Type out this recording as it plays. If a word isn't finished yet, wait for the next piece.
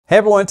Hey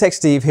everyone, Tech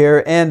Steve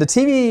here, and the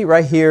TV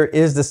right here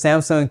is the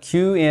Samsung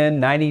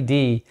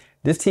QN90D.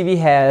 This TV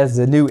has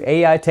the new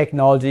AI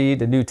technology,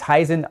 the new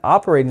Tizen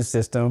operating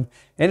system,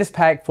 and it's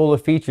packed full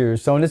of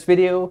features. So in this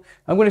video,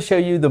 I'm going to show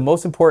you the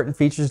most important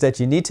features that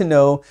you need to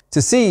know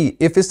to see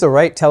if it's the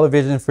right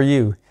television for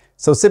you.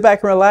 So sit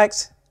back and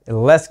relax,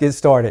 and let's get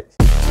started.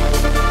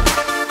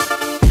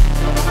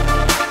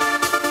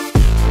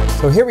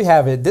 So here we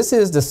have it. This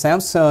is the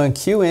Samsung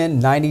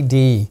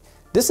QN90D.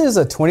 This is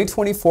a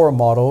 2024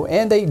 model,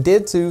 and they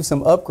did do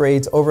some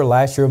upgrades over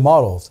last year's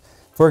models.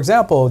 For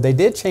example, they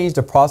did change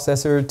the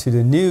processor to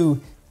the new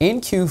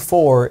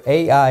NQ4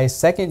 AI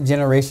second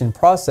generation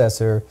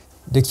processor.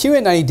 The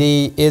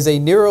QN90D is a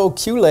Neural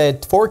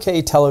QLED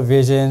 4K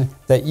television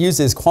that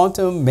uses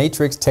quantum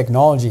matrix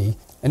technology.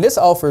 And this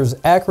offers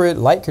accurate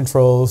light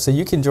control so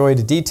you can enjoy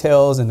the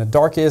details in the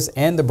darkest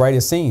and the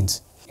brightest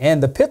scenes.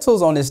 And the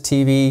pixels on this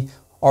TV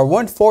are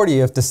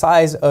 1/40th the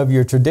size of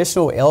your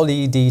traditional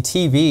LED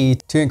TV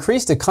to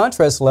increase the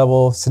contrast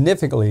level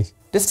significantly.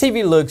 This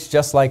TV looks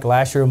just like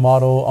last year's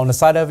model. On the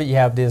side of it, you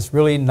have this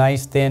really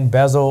nice thin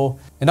bezel.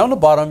 And on the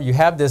bottom, you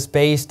have this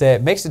base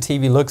that makes the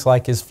TV look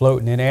like it's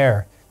floating in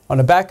air. On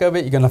the back of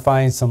it, you're gonna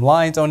find some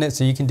lines on it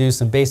so you can do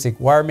some basic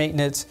wire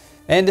maintenance.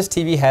 And this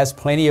TV has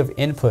plenty of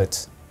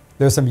inputs.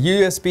 There's some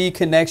USB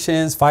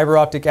connections, fiber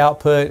optic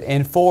output,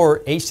 and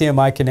 4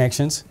 HDMI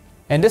connections.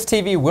 And this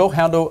TV will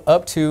handle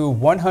up to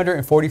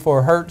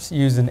 144 Hz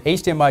using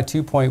HDMI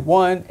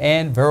 2.1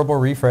 and variable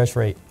refresh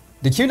rate.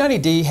 The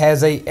Q90D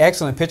has an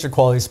excellent picture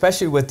quality,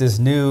 especially with this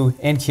new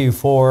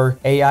NQ4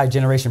 AI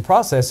generation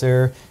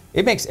processor.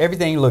 It makes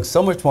everything look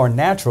so much more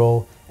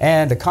natural,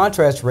 and the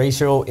contrast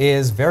ratio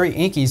is very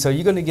inky, so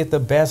you're gonna get the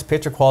best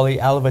picture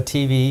quality out of a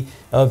TV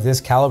of this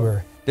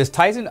caliber. This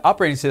Tizen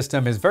operating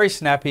system is very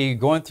snappy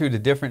going through the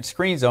different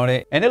screens on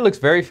it, and it looks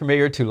very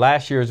familiar to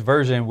last year's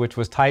version, which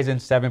was Tizen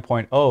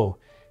 7.0.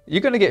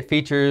 You're going to get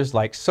features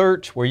like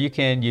search, where you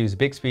can use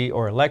Bixby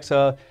or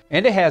Alexa,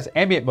 and it has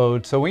ambient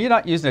mode, so when you're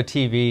not using a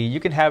TV, you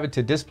can have it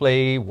to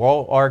display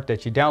wall art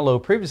that you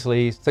downloaded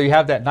previously, so you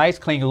have that nice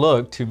clean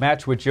look to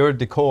match with your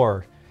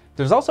decor.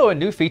 There's also a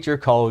new feature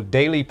called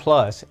Daily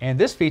Plus, and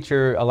this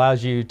feature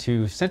allows you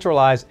to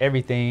centralize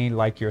everything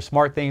like your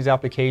SmartThings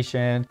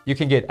application. You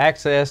can get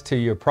access to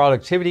your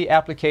productivity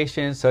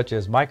applications such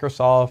as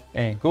Microsoft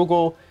and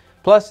Google.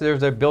 Plus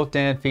there's a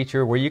built-in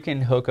feature where you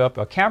can hook up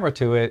a camera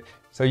to it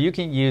so you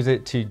can use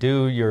it to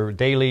do your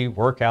daily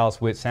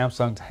workouts with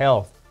Samsung's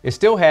Health. It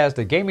still has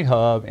the gaming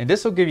hub, and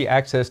this will give you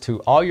access to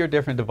all your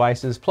different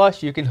devices,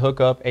 plus you can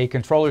hook up a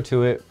controller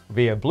to it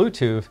via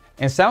Bluetooth.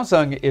 And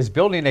Samsung is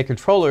building a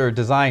controller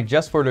designed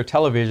just for their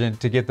television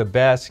to get the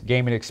best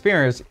gaming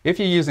experience if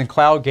you're using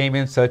cloud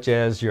gaming such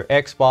as your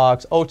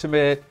Xbox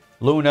Ultimate,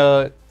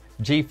 Luna,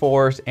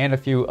 GeForce, and a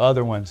few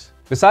other ones.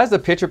 Besides the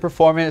picture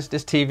performance,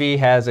 this TV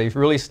has a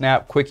really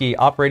snap quickie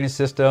operating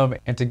system,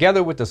 and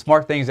together with the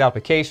SmartThings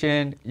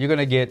application, you're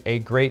gonna get a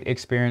great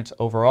experience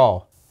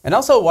overall. And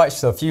also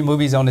watched a few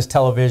movies on this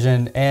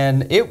television,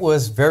 and it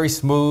was very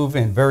smooth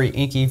and very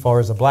inky as far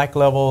as the black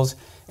levels.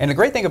 And the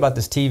great thing about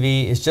this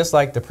TV is just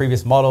like the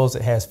previous models,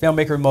 it has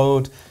filmmaker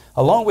mode,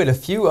 along with a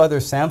few other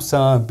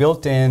Samsung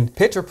built-in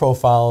picture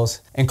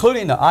profiles,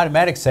 including the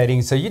automatic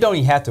settings, so you don't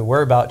even have to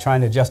worry about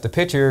trying to adjust the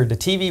picture. The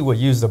TV will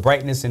use the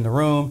brightness in the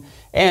room,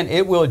 and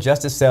it will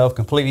adjust itself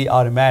completely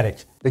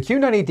automatic. The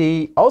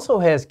Q90D also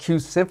has Q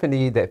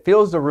Symphony that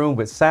fills the room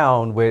with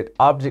sound with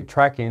object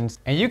tracking,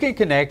 and you can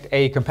connect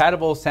a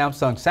compatible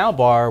Samsung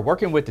soundbar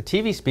working with the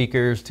TV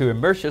speakers to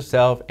immerse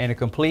yourself in a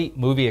complete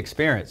movie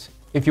experience.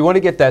 If you want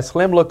to get that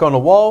slim look on the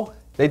wall,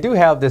 they do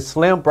have this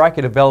slim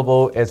bracket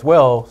available as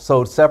well,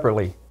 sold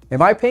separately. In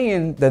my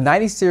opinion, the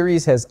 90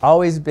 series has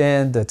always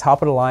been the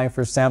top of the line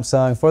for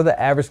Samsung for the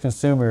average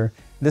consumer.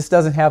 This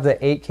doesn't have the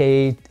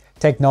 8K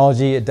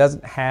technology, it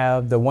doesn't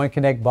have the One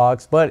Connect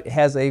box, but it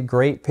has a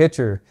great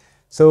picture.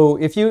 So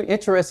if you're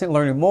interested in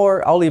learning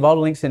more, I'll leave all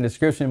the links in the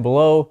description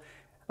below.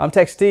 I'm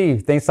Tech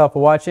Steve. Thanks all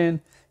for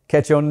watching.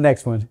 Catch you on the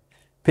next one.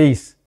 Peace.